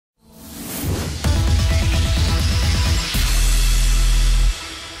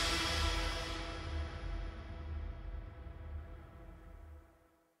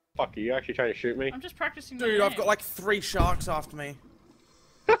Are you actually trying to shoot me? I'm just practicing. Dude, I've got like 3 sharks after me.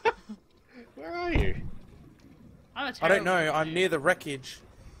 Where are you? I don't know. I'm near the wreckage.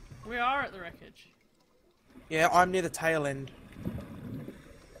 We are at the wreckage. Yeah, I'm near the tail end.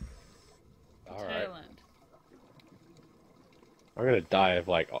 Alright. Tail end. I'm gonna die of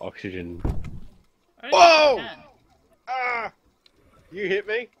like oxygen. Whoa! Ah! You hit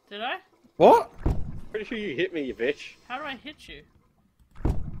me? Did I? What? Pretty sure you hit me, you bitch. How do I hit you?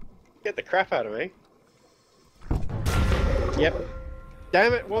 Get the crap out of me. Yep.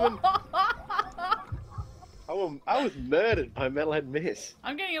 Damn it, woman. I was murdered by Metalhead Miss.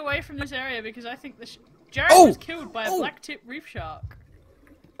 I'm getting away from this area because I think Jared was killed by a black tip reef shark.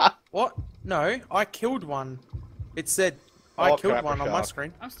 What? No, I killed one. It said I killed one on my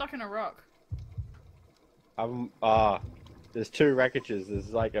screen. I'm stuck in a rock. There's 2 wreckages.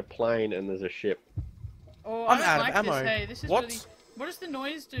 There's like a plane and there's a ship. Oh, I'm I don't out of like ammo. this. Hey, this is What? really... What does the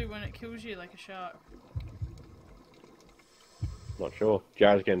noise do when it kills you like a shark? Not sure.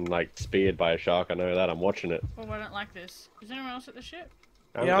 Jared's getting like speared by a shark. I know that. I'm watching it. Oh, I don't like this. Is anyone else at the ship?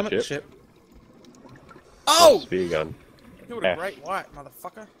 Yeah, I'm at the ship. Oh! Spear gun. Killed a great white,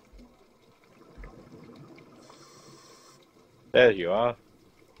 motherfucker. There you are.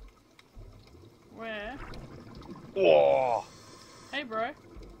 Where? Whoa! Hey, bro.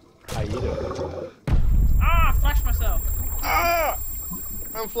 How you doing? Ah, flashed myself. Ah!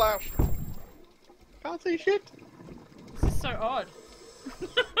 I'm flashed. Can't see shit. This is so odd.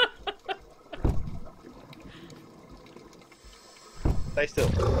 Stay still.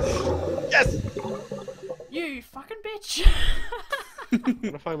 Yes! You fucking bitch. I'm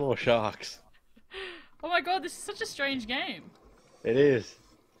gonna find more sharks. Oh my god, this is such a strange game. It is.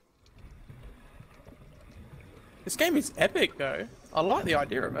 This game is epic, though. I like the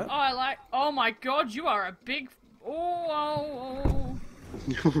idea of it. Oh, oh my god, you are a big... Oh,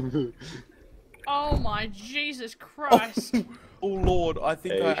 oh my Jesus Christ. Oh lord, I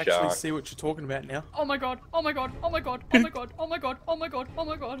think Hey, I actually shark. see what you're talking about now. Oh my god, oh my god, oh my god, oh my god, oh my god, oh my god, oh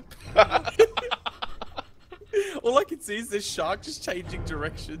my god. All I can see is this shark just changing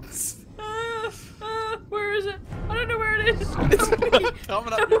directions. Where is it? I don't know where it is. It's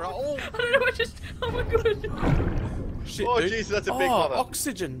coming up your hole. I don't know, oh my god. Shit, Oh dude. jeez, that's a big Oh, one.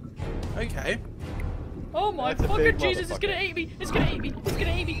 oxygen. Okay. Oh my That's a fucking big Jesus, it's gonna motherfucker. eat me, it's gonna eat me, it's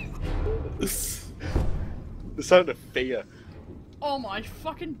gonna eat me. There's something to fear. Oh my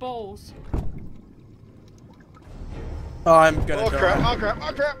fucking balls. I'm gonna Oh die. crap, oh crap,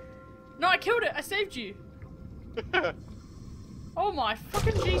 oh crap! No, I killed it, I saved you. Oh my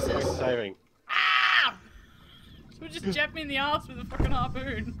fucking Jesus. Saving. Ah! So just jabbed me in the ass with a fucking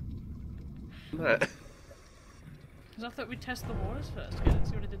harpoon. Because I thought we'd test the waters first. Okay, let's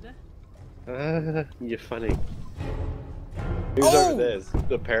see what I did there. You're funny. Who's over there? Is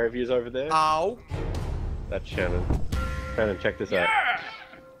the pair of yous over there? Ow. That's Shannon. Shannon, check this out. Yeah!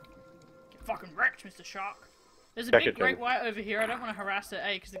 Get fucking wrecked, Mr. Shark. There's a Check big it, great Shannon. white over here. I don't want to harass it,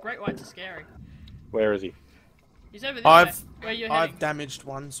 because the great whites are scary. Where is he? He's over there, where you're heading. I've damaged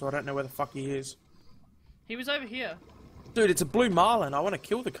one, so I don't know where the fuck he is. He was over here. Dude, it's a blue marlin. I want to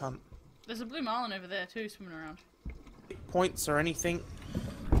kill the cunt. There's a blue marlin over there too, swimming around. Points or anything?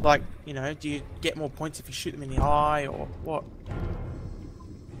 Like, you know, do you get more points if you shoot them in the eye or what?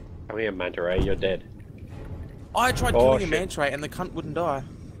 Come here, Manta Ray, you're dead. I tried killing a manta ray and the cunt wouldn't die.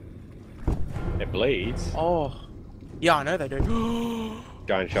 It bleeds. Oh. Yeah, I know they do.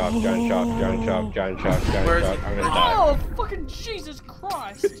 Giant shark, giant shark, giant shark, giant shark, giant Where is shark. he? I'm gonna die. Oh, fucking Jesus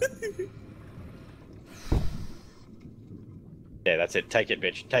Christ! Yeah, that's it. Take it,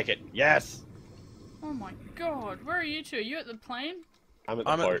 bitch. Take it. Yes! Oh my god, where are you two? Are you at the plane? I'm at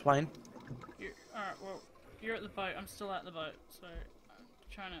the I'm boat. at the plane. Alright, well, you're at the boat. I'm still at the boat, so I'm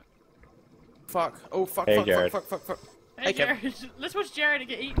trying to... Fuck. Oh, fuck, Hey, fuck, Jared. fuck, fuck, fuck, fuck. Hey, Kevin. Jared, let's watch Jared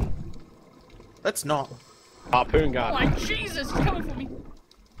get eaten. Let's not. Harpoon Oh gun. my Jesus, he's coming for me.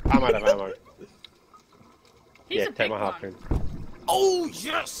 I'm out of ammo. He's Yeah, a take big my one. harpoon. Oh,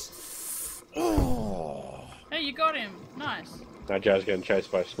 yes! Oh. Hey, you got him. Nice. Now Joe's getting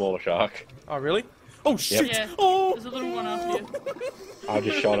chased by a smaller shark. Oh, really? Oh, shit! Yeah, Oh. there's a little one after you. I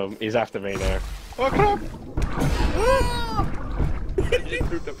just shot him. He's after me now. Oh crap! He just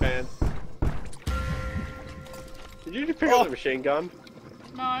pooped the pants. Did you just pick up the machine gun?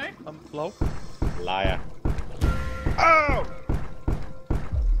 No. Lol. Liar. Oh!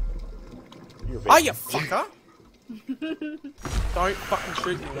 You're a bitch. Ah, you fucker! Don't fucking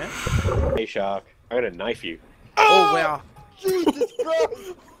shoot me, man. Hey shark, I'm gonna knife you. Oh, wow. Jesus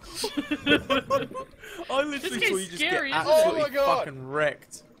Christ! I literally This saw game's you just scary, get isn't it? absolutely Oh my God. fucking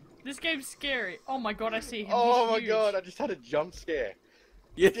wrecked. This game's scary. Oh my god, I see him. Oh He's my huge. god, I just had a jump scare.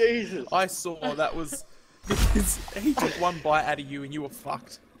 Yeah, Jesus. I saw that was because he took one bite out of you and you were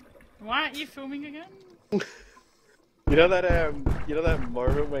fucked. Why aren't you filming again? You know that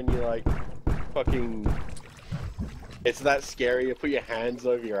moment when you like fucking it's that scary you put your hands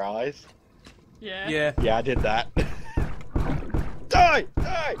over your eyes? Yeah. Yeah. Yeah, I did that. Die! Die!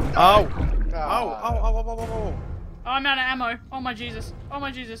 Die! Oh. Ah. Oh, I'm out of ammo. Oh my Jesus. Oh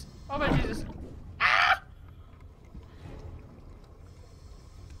my Jesus. Oh my Jesus. Ah!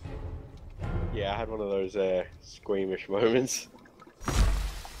 Yeah, I had one of those squeamish moments.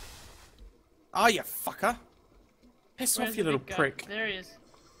 Oh, you fucker. Piss Where's off, you the little big guy? prick. There he is.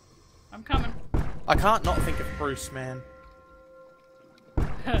 I'm coming. I can't not think of Bruce, man.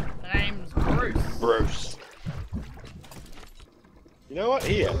 The name's Bruce. Bruce. You know what?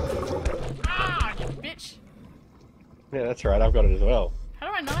 Here. Ah, you bitch. Yeah, that's right. I've got it as well. How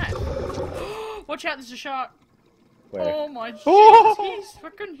do I knife? Watch out, there's a shark. Where? Oh my Jesus, Oh! he's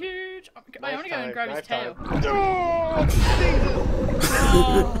fucking huge. I want to go Knife and grab his time, tail. knife time. Oh, Jesus!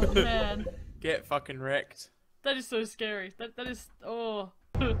 Oh man, Get fucking wrecked. that is so scary. That is oh.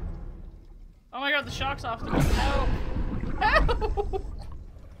 Oh my God, the shark's after me. Help! Help!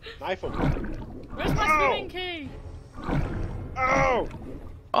 Knife him. Where's my swimming key? Oh!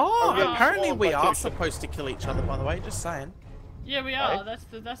 Oh, I'm getting apparently swallowed we by are two supposed to kill each other, by the way, just saying. Yeah, we are. Hey?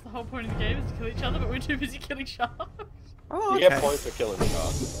 That's the whole point of the game is to kill each other, but we're too busy killing sharks. Oh, You okay. get points for killing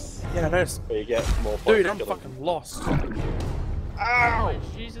sharks, Yeah, no, it's... but you get more points Dude, for I'm killing fucking lost. Ow!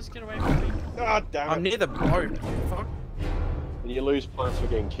 Oh Jesus, get away from me. God damn it. I'm near the boat. What the fuck? And you lose points for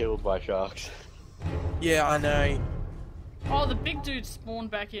getting killed by sharks. Yeah, I know. Oh, the big dude spawned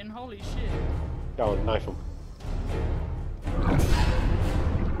back in. Holy shit. Go on, knife him.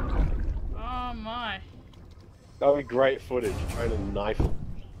 Oh my. That would be great footage, trying to knife him.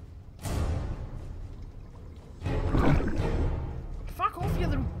 Fuck off, you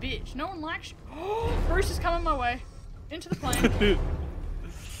little bitch. No one likes you. Oh, Bruce is coming my way. Into the plane.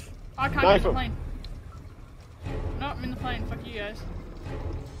 I can't get Knife in the him. plane. No, I'm in the plane. Fuck you guys.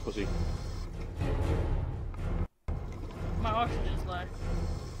 Pussy. My oxygen's low.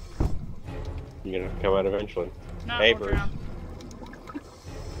 You're gonna come out eventually. Nah, Hey, I'll Bruce. drown.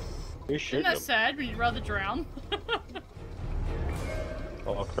 You Isn't shoot that him. sad when you'd rather drown?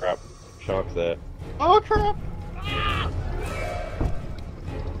 Oh crap. Shark's there. Oh crap!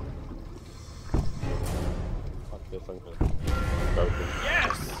 Fuck this, I'm gonna go for it.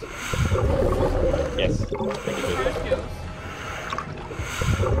 Yes! Yes. First Thank you. kills.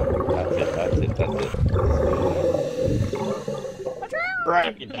 That's it. I drowned!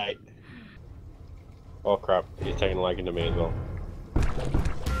 Grab your date. Oh crap, he's taking a liking to me as well.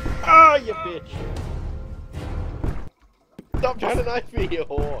 Ah, you bitch! Stop trying to knife me, you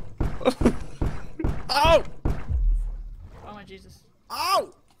whore! Oh! Oh my Jesus.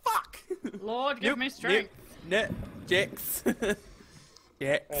 Oh! Fuck! Lord, give me strength. Nope. Jex. Jex.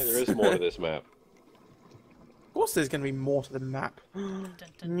 Hey, there is more to this map. Of course there's gonna be more to the map.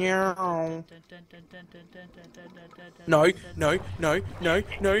 Meow. No, no, no, no, no,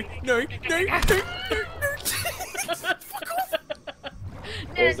 no, no, no.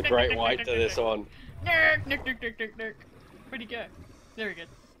 There's the great white to this one. Nerk, nerk, nerk, nerk, nerk, nerk. Where'd he go? Very good.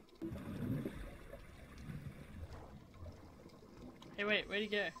 Hey, wait, where'd he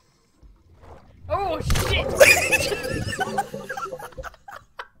go? Oh, shit!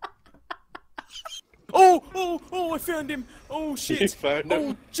 Oh, I found him. Oh, shit. You found him?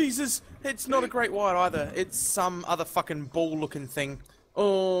 Oh, Jesus. It's not a great white either. It's some other fucking ball-looking thing.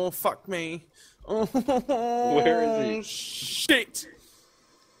 Oh, fuck me. Oh, Where is he? Shit.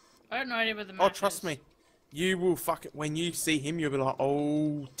 I have no idea where the map Oh, trust is. me. You will fuck it. When you see him, you'll be like,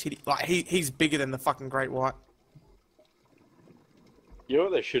 oh, titty. Like, he's bigger than the fucking great white. You know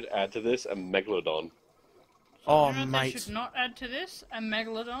what they should add to this? A megalodon. Oh, You know what they mate. should not add to this? A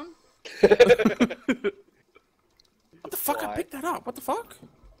megalodon? What the fuck? I Why? picked that up. What the fuck?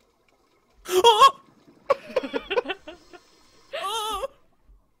 Oh! Oh!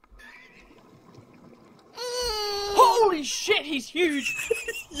 Holy shit, he's huge!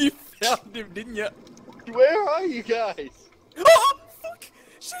 You found him, didn't you? Where are you guys? Oh, fuck!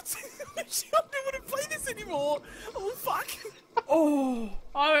 Shit! I don't want to play this anymore! Oh, fuck! Oh,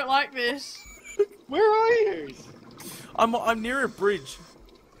 I don't like this. Where are you? I'm near a bridge.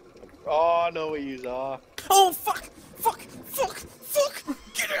 Oh, I know where you are. Oh, fuck! Fuck! Fuck! Fuck!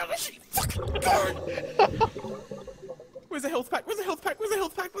 Get out of here! Fuck! Go! Where's the health pack? Where's the health pack? Where's the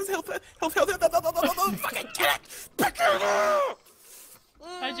health pack? Where's the health pack? Health! Fucking get it! Back out!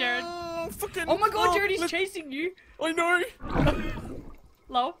 Hi, Jared. Fucking... Oh my god, Jared, he's let's- chasing you. I know!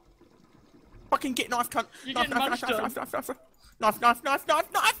 Low. Fucking get knife, cunt! You're Knife, getting knife, munched knife, on. knife, knife, knife, knife. Knife, knife, knife,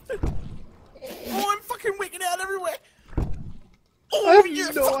 knife, knife! Oh, I'm fucking wigging out everywhere! Oh, I have yeah,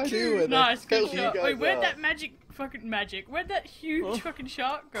 no fuck idea you! where the Nice, good hell you shot. guys Wait, where'd are. that magic? Where'd that huge fucking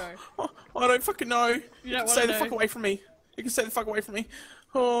shark go? Oh, I don't fucking know. You You don't can wanna stay the know. fuck away from me. You can stay the fuck away from me.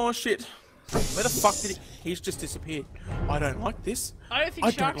 Oh, shit. Where the fuck did he... He's just disappeared. I don't like this. I don't think I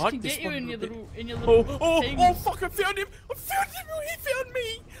sharks don't like can this get you one in your bit. little Oh, things. oh, fuck, I found him! I found him! He found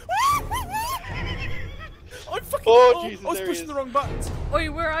me! I'm fucking... Oh, Jesus, I was there he pushing is. the wrong buttons. Oi,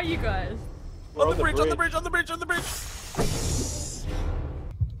 where are you guys? We're On the bridge, on the bridge, on the bridge, on the bridge!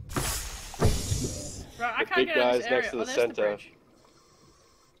 Right, I The can't big get out of this guy's area. next to Oh, the there's center. the bridge.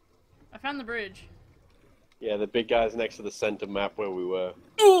 I found the bridge. Yeah, the big guy's next to the center map where we were.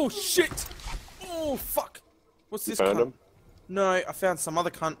 Oh, shit! Oh, fuck! What's You this found cunt? him? No, I found some other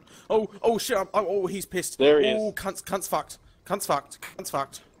cunt. Oh shit! Oh, he's pissed. There he is. Oh, cunt's fucked. Cunt's fucked. Cunt's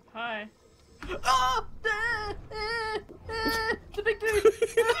fucked. Hi. Oh! The big dude!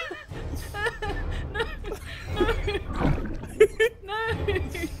 No!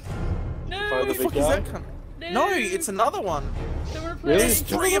 Find the Who the big fuck is guy? that cunt? No, it's another one. Don't wanna play. Really? There's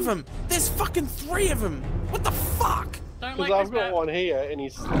 3 of them. There's fucking 3 of them. What the fuck? Don't Because like I've this got map. one here and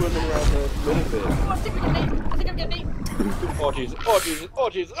he's swimming around the middle bit. Oh, I think I'm getting eaten. I think I'm getting eaten. Oh Jesus, oh Jesus, oh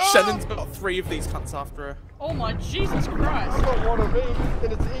Jesus. Ah! Shannon's got 3 of these cunts after her. Oh my Jesus I've Christ. got one of me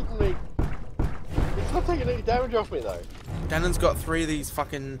and it's eating me. It's not taking any damage off me though. Shannon's got 3 of these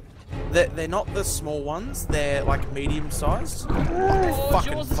fucking... They're not the small ones. They're like medium sized. They're Oh,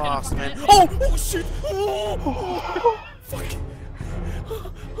 fucking Jaws is gonna fast, fucking man. hit me. Oh shit! Oh, fuck!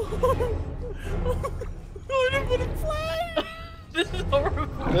 I didn't want to play. This is horrible.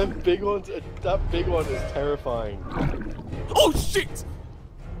 Them big ones, that big one is terrifying. Oh shit!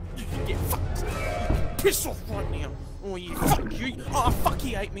 You can get fucked. Piss off right now. Oh yeah, fuck you. Oh fuck,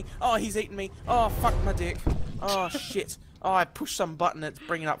 he ate me. Oh, he's eating me. Oh fuck my dick. Oh shit. Oh, I pushed some button. It's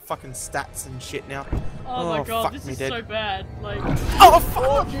bringing up fucking stats and shit now. Oh my god, fuck this me is dead. so bad. Like, Oh fuck!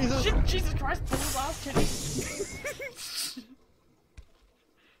 Oh Jesus! shit, Jesus Christ, pull his ass, Kenny.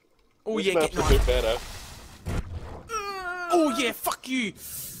 Oh This yeah, map's get a bit knife. better. Oh yeah, fuck you.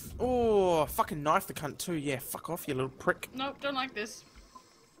 Oh, fucking knife the cunt too. Yeah, fuck off, you little prick. Nope, don't like this.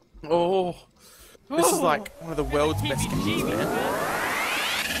 Oh, this is Oh. like one of the world's best games, Heebie-jeebies, man. man.